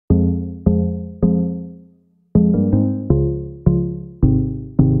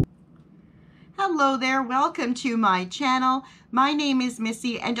Hello there, welcome to my channel. My name is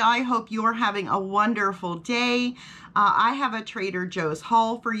Missy and I hope you're having a wonderful day. I have a Trader Joe's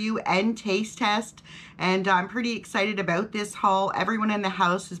haul for you and taste test, and I'm pretty excited about this haul. Everyone in the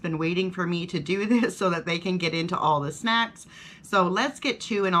house has been waiting for me to do this so that they can get into all the snacks. So let's get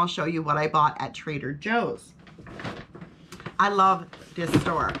to and I'll show you what I bought at Trader Joe's. I love this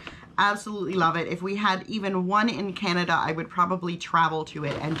store. Absolutely love it. If we had even one in Canada, I would probably travel to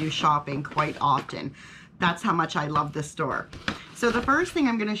it and do shopping quite often. That's how much I love this store. So the first thing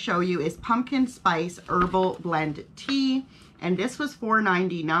I'm going to show you is pumpkin spice herbal blend tea, and this was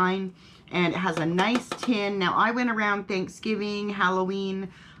 $4.99, and it has a nice tin. Now I went around Thanksgiving, Halloween,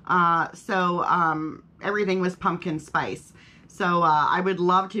 everything was pumpkin spice. So I would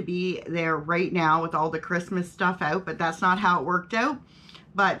love to be there right now with all the Christmas stuff out, but that's not how it worked out.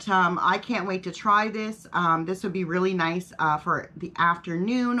 But I can't wait to try this. This would be really nice for the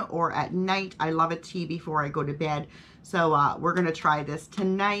afternoon or at night. I love a tea before I go to bed. So we're going to try this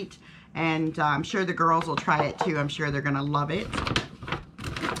tonight. And I'm sure the girls will try it too. I'm sure they're going to love it.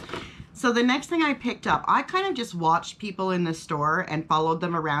 So the next thing I picked up, I kind of just watched people in the store and followed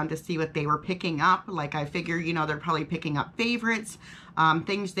them around to see what they were picking up. Like I figure, you know, they're probably picking up favorites,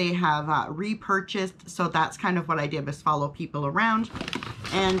 things they have repurchased. So that's kind of what I did, was follow people around.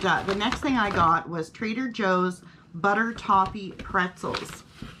 And the next thing I got was Trader Joe's Butter Toffee Pretzels.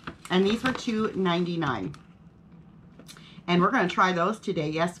 And these were $2.99. And we're going to try those today.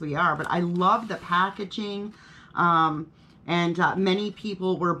 Yes, we are. But I love the packaging. Many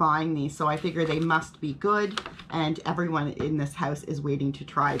people were buying these, so I figure they must be good. And everyone in this house is waiting to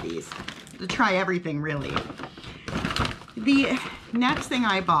try these. To try everything, really. The next thing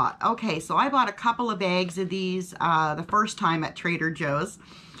I bought, okay, so I bought a couple of bags of these the first time at Trader Joe's,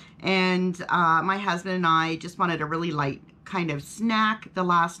 and my husband and I just wanted a really light kind of snack the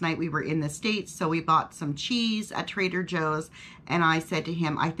last night we were in the States, so we bought some cheese at Trader Joe's, and I said to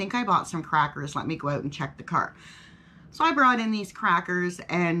him, I think I bought some crackers, let me go out and check the car. So I brought in these crackers,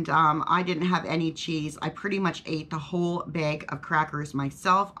 and I didn't have any cheese. I pretty much ate the whole bag of crackers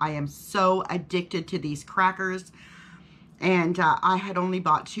myself. I am so addicted to these crackers. And I had only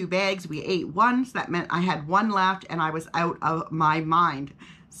bought 2 bags. We ate one, so that meant I had one left, and I was out of my mind.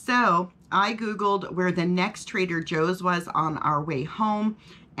 So I Googled where the next Trader Joe's was on our way home,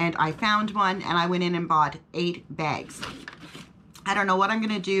 and I found one, and I went in and bought 8 bags. I don't know what I'm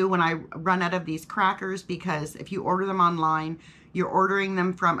going to do when I run out of these crackers, because if you order them online, you're ordering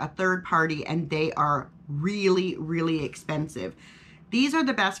them from a third party, and they are really, really expensive. These are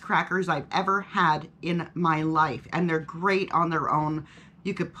the best crackers I've ever had in my life, and they're great on their own.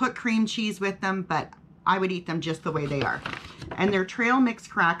 You could put cream cheese with them, but I would eat them just the way they are. And they're trail mix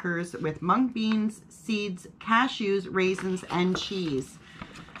crackers with mung beans, seeds, cashews, raisins, and cheese.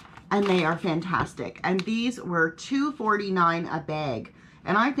 And they are fantastic. And these were $2.49 a bag.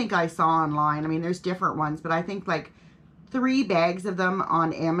 And I think I saw online, I mean, there's different ones, but I think like 3 bags of them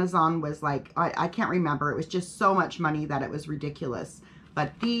on Amazon was like, I can't remember. It was just so much money that it was ridiculous.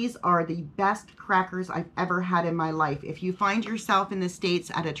 But these are the best crackers I've ever had in my life. If you find yourself in the States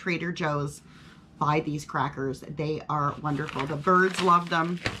at a Trader Joe's, buy these crackers. They are wonderful. The birds love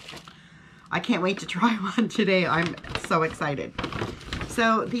them. I can't wait to try one today. I'm so excited.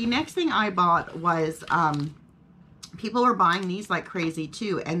 So the next thing I bought was, people are buying these like crazy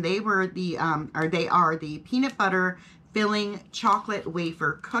too. And they were the, they are the peanut butter filling chocolate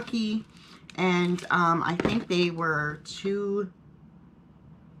wafer cookie, and I think they were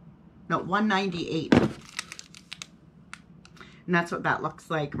 $1.98, and that's what that looks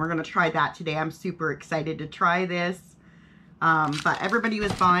like. We're gonna try that today. I'm super excited to try this, but everybody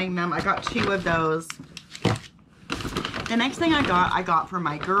was buying them. I got 2 of those. The next thing I got for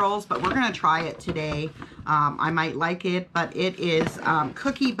my girls, but we're gonna try it today. I might like it, but it is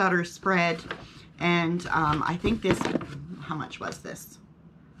cookie butter spread. And I think this, how much was this?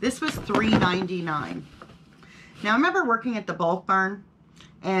 This was $3.99. Now I remember working at the Bulk Barn,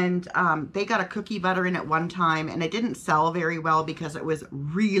 and they got a cookie butter in at one time, and it didn't sell very well because it was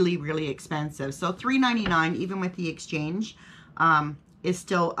really, really expensive. So $3.99, even with the exchange, is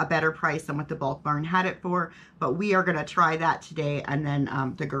still a better price than what the Bulk Barn had it for. But we are gonna try that today, and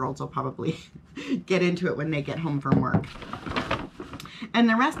then the girls will probably get into it when they get home from work. And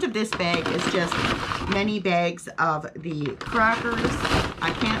the rest of this bag is just many bags of the crackers. I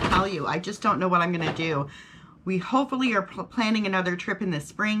can't tell you. I just don't know what I'm going to do. We hopefully are planning another trip in the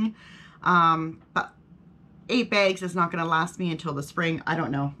spring. But 8 bags is not going to last me until the spring. I don't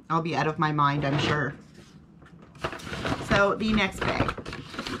know. I'll be out of my mind, I'm sure. So the next bag.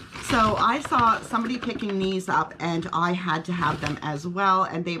 So I saw somebody picking these up and I had to have them as well,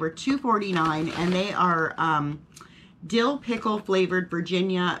 and they were $2.49, and they are dill pickle flavored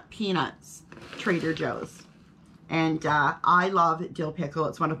Virginia peanuts, Trader Joe's. And I love dill pickle.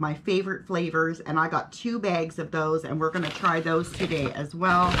 It's one of my favorite flavors, and I got 2 bags of those, and we're going to try those today as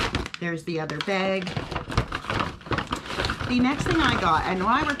well. There's the other bag. The next thing I got, and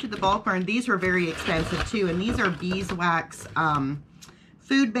when I worked at the bulk barn, these were very expensive too, and these are beeswax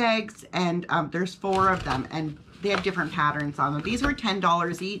food bags, and there's 4 of them, and they have different patterns on them. These were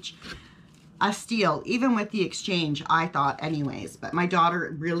 $10 each. A steal, even with the exchange, I thought anyways. But my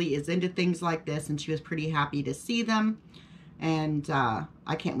daughter really is into things like this, and she was pretty happy to see them, and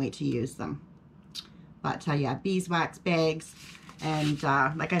I can't wait to use them. But yeah, beeswax bags, and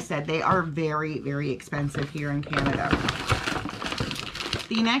like I said, they are very, very expensive here in Canada.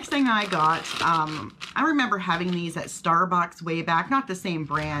 The next thing I got, I remember having these at Starbucks way back, not the same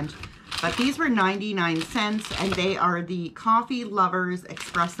brand, but these were 99 cents, and they are the Coffee Lovers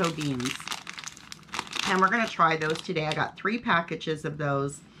Espresso Beans. And we're going to try those today. I got 3 packages of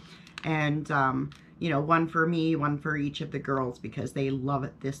those, and, you know, 1 for me, 1 for each of the girls, because they love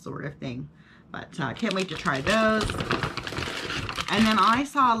it, this sort of thing. But can't wait to try those. And then I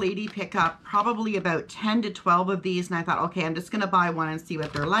saw a lady pick up probably about 10 to 12 of these, and I thought, okay, I'm just going to buy one and see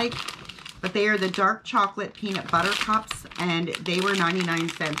what they're like. But they are the dark chocolate peanut butter cups, and they were 99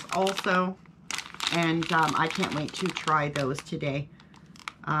 cents also. And I can't wait to try those today.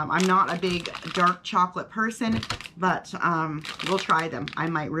 I'm not a big dark chocolate person, but we'll try them. I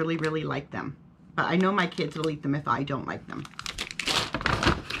might really, really like them. But I know my kids will eat them if I don't like them.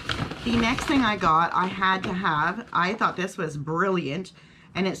 The next thing I got, I had to have, I thought this was brilliant,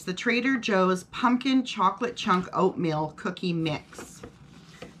 and it's the Trader Joe's Pumpkin Chocolate Chunk Oatmeal Cookie Mix.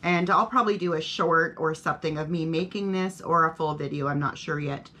 And I'll probably do a short or something of me making this, or a full video, I'm not sure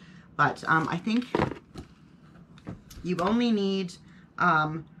yet. But I think you only need,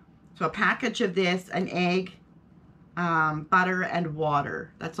 so a package of this, an egg, butter, and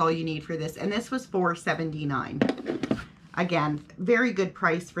water. That's all you need for this. And this was $4.79. Again, very good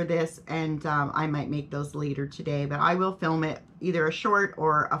price for this, and I might make those later today, but I will film it, either a short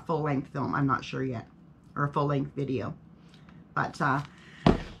or a full-length film. I'm not sure yet, or a full-length video. But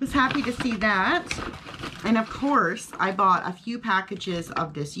was happy to see that. And of course, I bought a few packages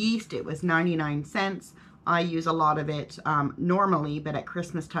of this yeast. It was 99 cents. I use a lot of it normally, but at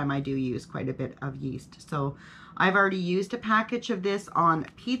Christmas time I do use quite a bit of yeast. So I've already used a package of this on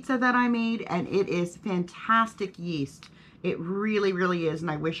pizza that I made, and it is fantastic yeast. It really, really is, and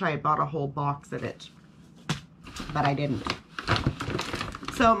I wish I had bought a whole box of it, but I didn't.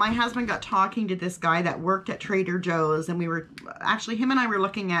 So my husband got talking to this guy that worked at Trader Joe's, and we were, actually him and I were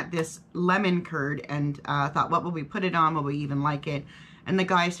looking at this lemon curd, and thought, what will we put it on? Will we even like it? And the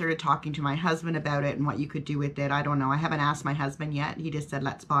guy started talking to my husband about it and what you could do with it. I don't know. I haven't asked my husband yet. He just said,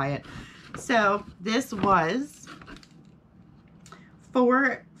 let's buy it. So this was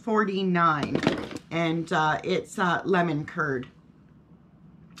 $4.49, and it's lemon curd.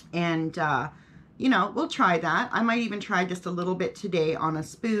 And, you know, we'll try that. I might even try just a little bit today on a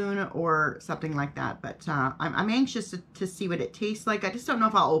spoon or something like that. But I'm anxious to see what it tastes like. I just don't know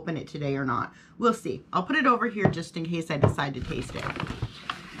if I'll open it today or not. We'll see. I'll put it over here just in case I decide to taste it.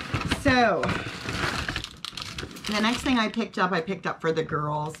 So, the next thing I picked up for the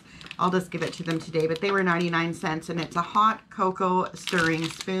girls. I'll just give it to them today, but they were 99 cents, and it's a hot cocoa stirring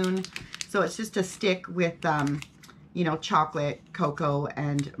spoon. So it's just a stick with, you know, chocolate, cocoa,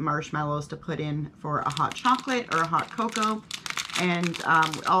 and marshmallows to put in for a hot chocolate or a hot cocoa. And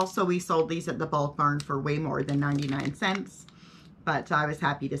also we sold these at the bulk barn for way more than 99 cents. But I was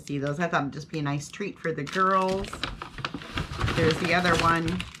happy to see those. I thought it'd just be a nice treat for the girls. There's the other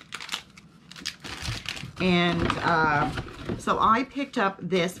one. And so I picked up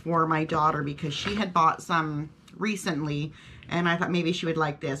this for my daughter because she had bought some recently, and I thought maybe she would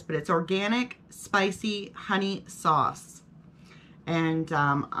like this. But it's organic spicy honey sauce. And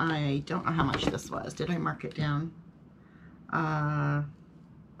I don't know how much this was. Did I mark it down?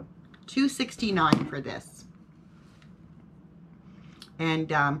 $2.69 for this.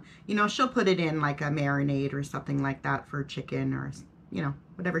 And, you know, she'll put it in like a marinade or something like that for chicken or, you know,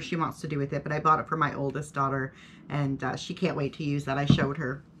 whatever she wants to do with it. But I bought it for my oldest daughter, and she can't wait to use that. I showed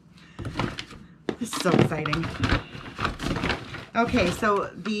her. This is so exciting. Okay, so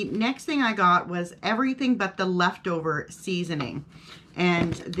the next thing I got was everything but the leftover seasoning.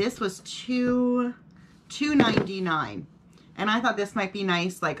 And this was $2.99. And I thought this might be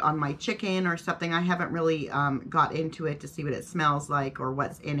nice, like on my chicken or something. I haven't really got into it to see what it smells like or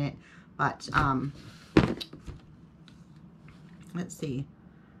what's in it. But let's see.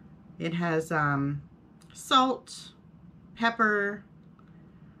 It has salt, pepper,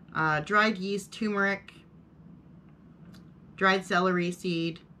 dried yeast, turmeric, dried celery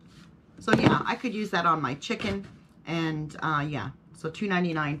seed. So yeah, I could use that on my chicken. And yeah, so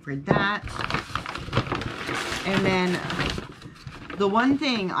 $2.99 for that. And then the one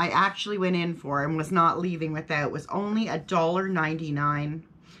thing I actually went in for and was not leaving without was only $1.99.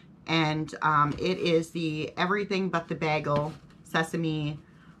 And it is the Everything But the Bagel Sesame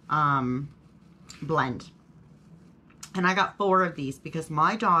blend. And I got 4 of these because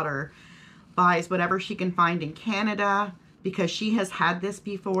my daughter buys whatever she can find in Canada because she has had this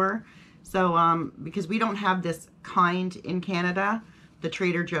before. So because we don't have this kind in Canada, the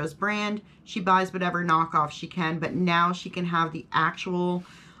Trader Joe's brand, she buys whatever knockoff she can, but now she can have the actual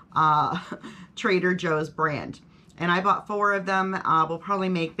Trader Joe's brand. And I bought 4 of them. We'll probably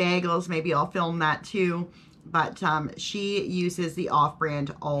make bagels. Maybe I'll film that too. But she uses the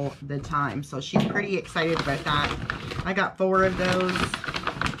off-brand all the time. So she's pretty excited about that. I got 4 of those.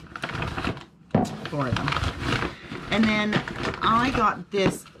 4 of them. And then I got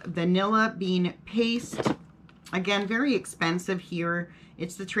this vanilla bean paste. Again, very expensive here.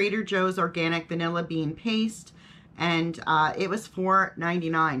 It's the Trader Joe's organic vanilla bean paste. And it was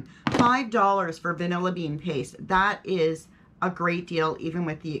 $4.99. $5 for vanilla bean paste. That is a great deal, even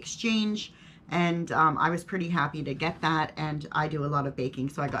with the exchange. And I was pretty happy to get that. And I do a lot of baking,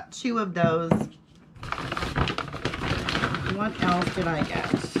 so I got 2 of those. What else did I get?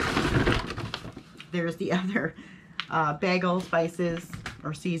 There's the other bagel spices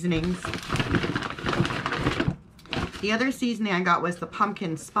or seasonings. The other seasoning I got was the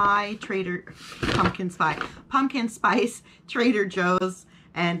pumpkin spice Trader Joe's,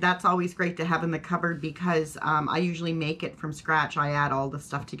 and that's always great to have in the cupboard because I usually make it from scratch. I add all the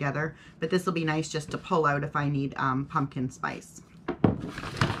stuff together, but this will be nice just to pull out if I need pumpkin spice.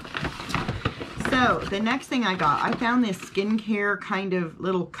 So the next thing I got, I found this skincare kind of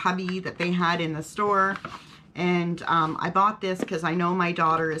little cubby that they had in the store. And I bought this because I know my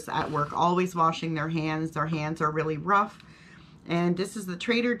daughter is at work always washing their hands. Their hands are really rough. And this is the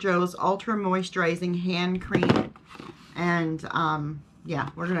Trader Joe's Ultra Moisturizing Hand Cream. And yeah,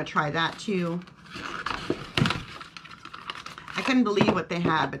 we're going to try that too. I couldn't believe what they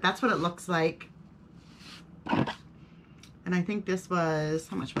had, but that's what it looks like. And I think this was,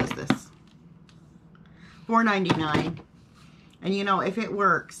 how much was this? $4.99. And you know, if it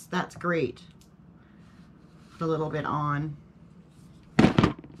works, that's great. A little bit on.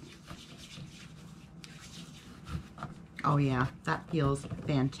 Oh yeah, that feels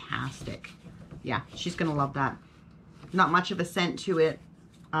fantastic. Yeah, she's gonna love that. Not much of a scent to it.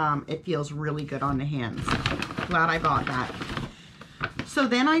 It feels really good on the hands. Glad I bought that. So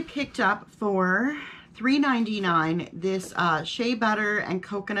then I picked up for $3.99 this shea butter and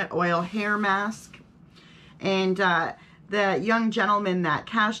coconut oil hair mask. And the young gentleman that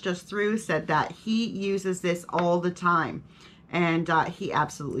cashed us through said that he uses this all the time, and he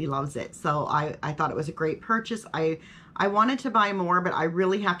absolutely loves it. So I thought it was a great purchase. I wanted to buy more, but I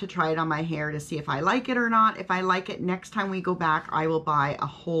really have to try it on my hair to see if I like it or not. If I like it, next time we go back, I will buy a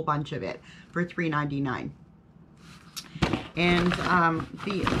whole bunch of it for $3.99. And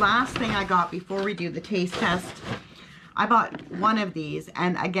the last thing I got before we do the taste test, I bought one of these,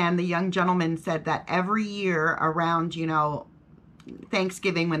 and again, the young gentleman said that every year around, you know,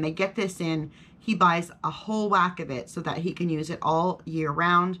 Thanksgiving, when they get this in, he buys a whole whack of it so that he can use it all year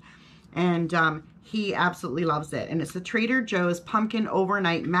round. And he absolutely loves it. And it's the Trader Joe's Pumpkin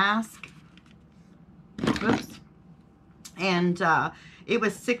Overnight Mask. Oops. And it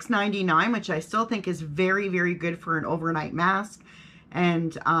was $6.99, which I still think is very, very good for an overnight mask.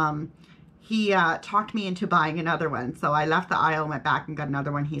 And he talked me into buying another one. So I left the aisle, went back and got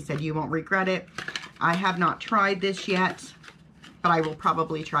another one. He said, you won't regret it. I have not tried this yet, but I will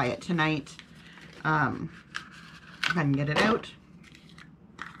probably try it tonight. If I can get it out.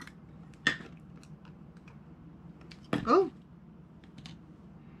 Oh.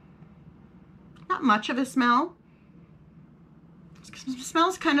 Not much of a smell. It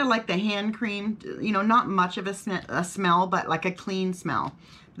smells kind of like the hand cream. You know, not much of a smell, but like a clean smell.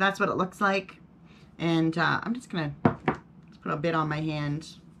 That's what it looks like. And I'm just going to put a bit on my hand.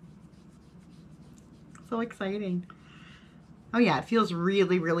 So exciting. Oh yeah, it feels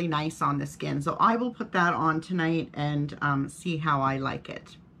really, really nice on the skin. So I will put that on tonight and see how I like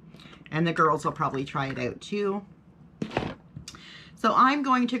it. And the girls will probably try it out too. So I'm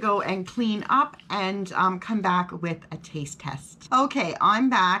going to go and clean up and come back with a taste test. Okay, I'm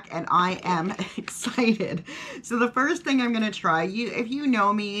back and I am excited. So the first thing I'm gonna try, if you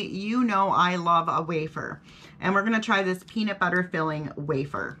know me, you know I love a wafer. And we're gonna try this peanut butter filling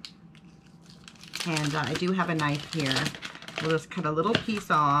wafer. And I do have a knife here. We'll just cut a little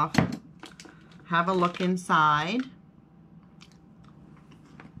piece off. Have a look inside.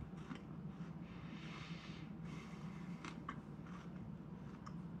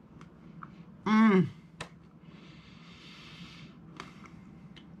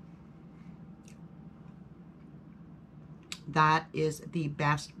 That is the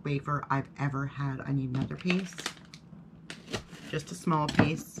best wafer I've ever had. I need another piece. Just a small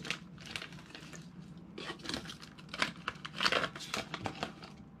piece.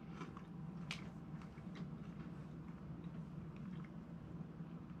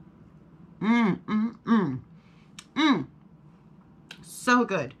 So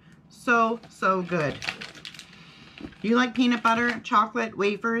good. So good. You like peanut butter, chocolate,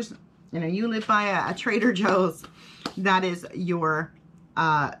 wafers? You know, you live by a Trader Joe's. That is your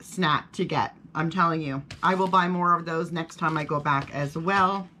snack to get. I'm telling you. I will buy more of those next time I go back as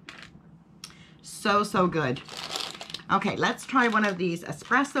well. So good. Okay, let's try one of these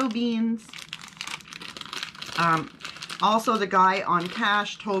espresso beans. Also, the guy on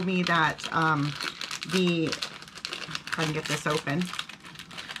cash told me that if I can get this open,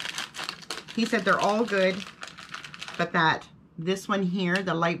 he said they're all good, but that this one here,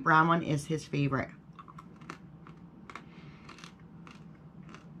 the light brown one, is his favorite.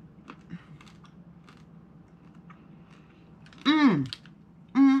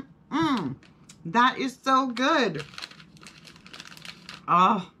 That is so good.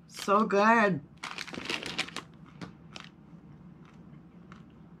 Oh, so good.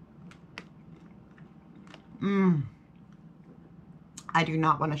 I do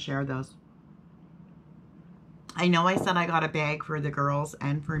not want to share those. I know I said I got a bag for the girls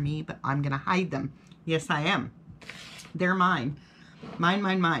and for me, but I'm going to hide them. Yes, I am. They're mine.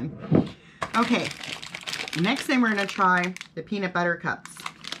 Mine. Okay. Next thing we're going to try the peanut butter cups.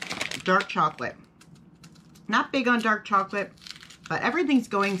 Dark chocolate. Not big on dark chocolate, but everything's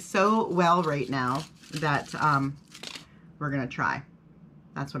going so well right now that we're going to try.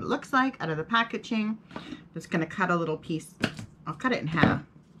 That's what it looks like out of the packaging. Just going to cut a little piece. I'll cut it in half.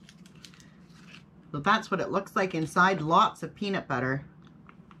 So that's what it looks like inside. Lots of peanut butter.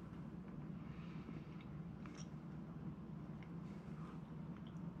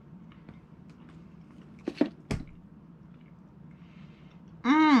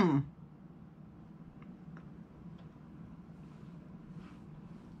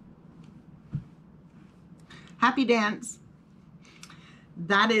 Happy dance.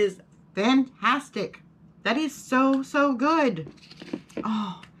 That is fantastic. That is so good.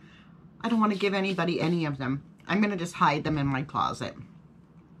 Oh, I don't want to give anybody any of them. I'm going to just hide them in my closet.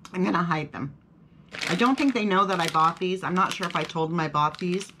 I'm going to hide them. I don't think they know that I bought these. I'm not sure if I told them I bought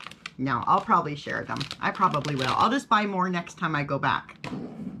these. No, I'll probably share them. I probably will. I'll just buy more next time I go back.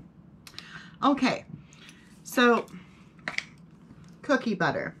 Okay, so cookie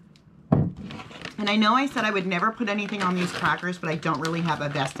butter. And I know I said I would never put anything on these crackers, but I don't really have a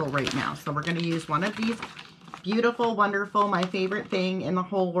vessel right now. So we're going to use one of these beautiful, wonderful, my favorite thing in the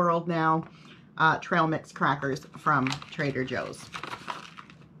whole world now, trail mix crackers from Trader Joe's.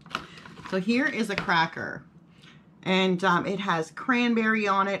 So here is a cracker. And it has cranberry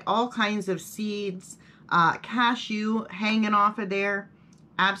on it, all kinds of seeds, cashew hanging off of there.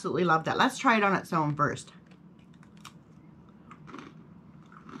 Absolutely love that. Let's try it on its own first.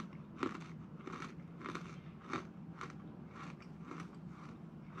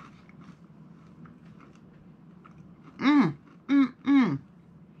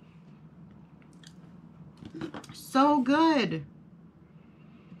 So good.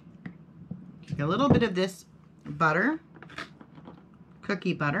 Take a little bit of this butter,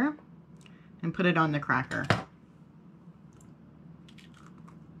 cookie butter, and put it on the cracker.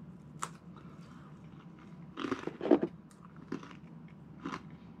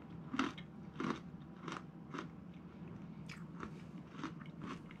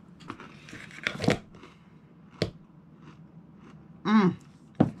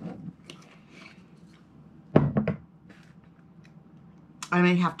 I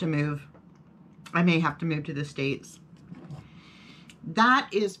may have to move. I may have to move to the States. That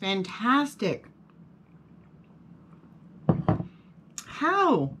is fantastic.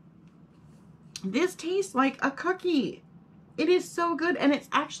 How? This tastes like a cookie. It is so good, and it's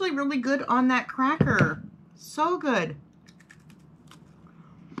actually really good on that cracker. So good.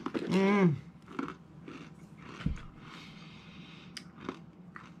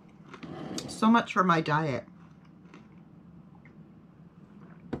 So much for my diet.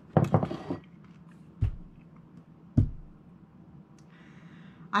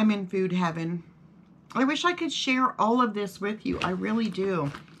 I'm in food heaven. I wish I could share all of this with you. I really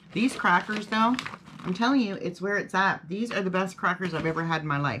do. These crackers, though, I'm telling you, it's where it's at. These are the best crackers I've ever had in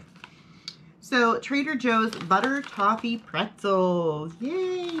my life. So, Trader Joe's Butter Toffee Pretzels.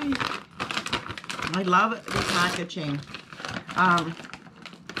 Yay! I love the packaging. I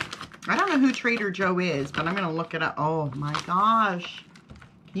don't know who Trader Joe is, but I'm going to look it up. Oh, my gosh.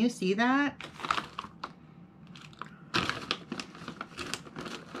 Can you see that?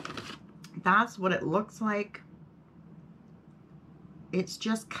 That's what it looks like. It's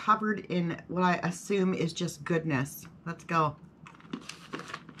just covered in what I assume is just goodness. Let's go.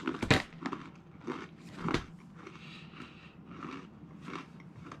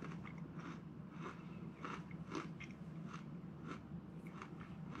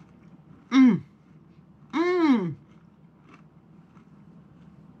 Mmm. Mmm.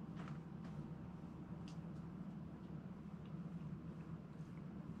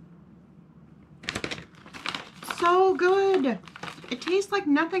 So good. It tastes like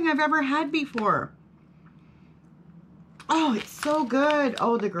nothing I've ever had before. Oh, it's so good.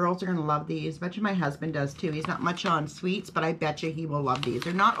 Oh, the girls are going to love these. Bet you my husband does too. He's not much on sweets, but I bet you he will love these.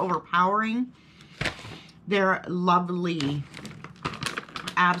 They're not overpowering. They're lovely.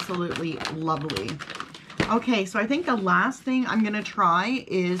 Absolutely lovely. Okay, so I think the last thing I'm going to try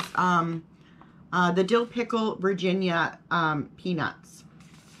is the Dill Pickle Virginia peanuts.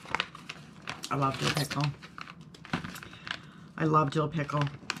 I love dill pickle. I love dill pickle.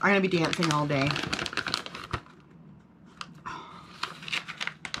 I'm going to be dancing all day.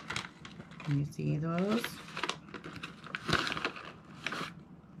 Can you see those?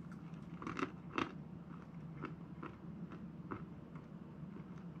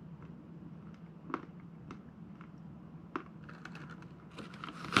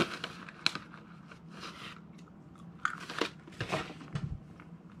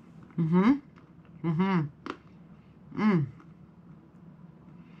 Mm-hmm. Mm-hmm. Mmm.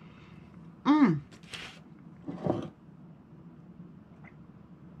 Mmm.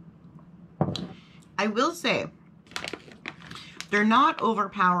 I will say, they're not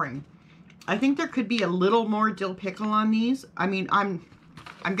overpowering. I think there could be a little more dill pickle on these. I mean, I'm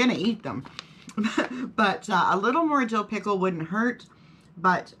gonna eat them, but a little more dill pickle wouldn't hurt.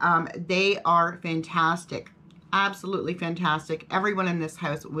 But they are fantastic, absolutely fantastic. Everyone in this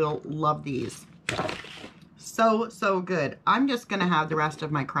house will love these. So, so good. I'm just gonna have the rest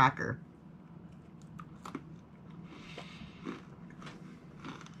of my cracker.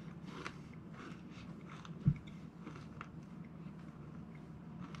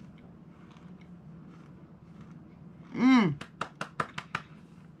 Mmm.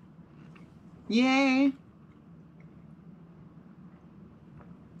 Yay.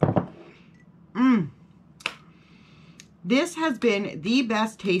 Mmm. This has been the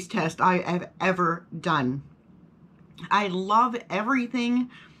best taste test I have ever done. I love everything.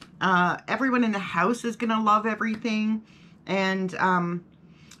 Everyone in the house is going to love everything. And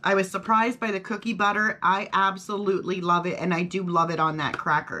I was surprised by the cookie butter. I absolutely love it. And I do love it on that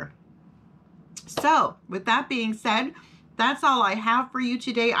cracker. So, with that being said, that's all I have for you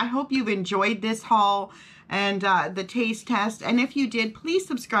today. I hope you've enjoyed this haul and the taste test. And if you did, please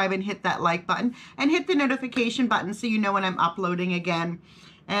subscribe and hit that like button. And hit the notification button so you know when I'm uploading again.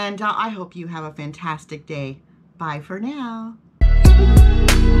 And I hope you have a fantastic day. Bye for now.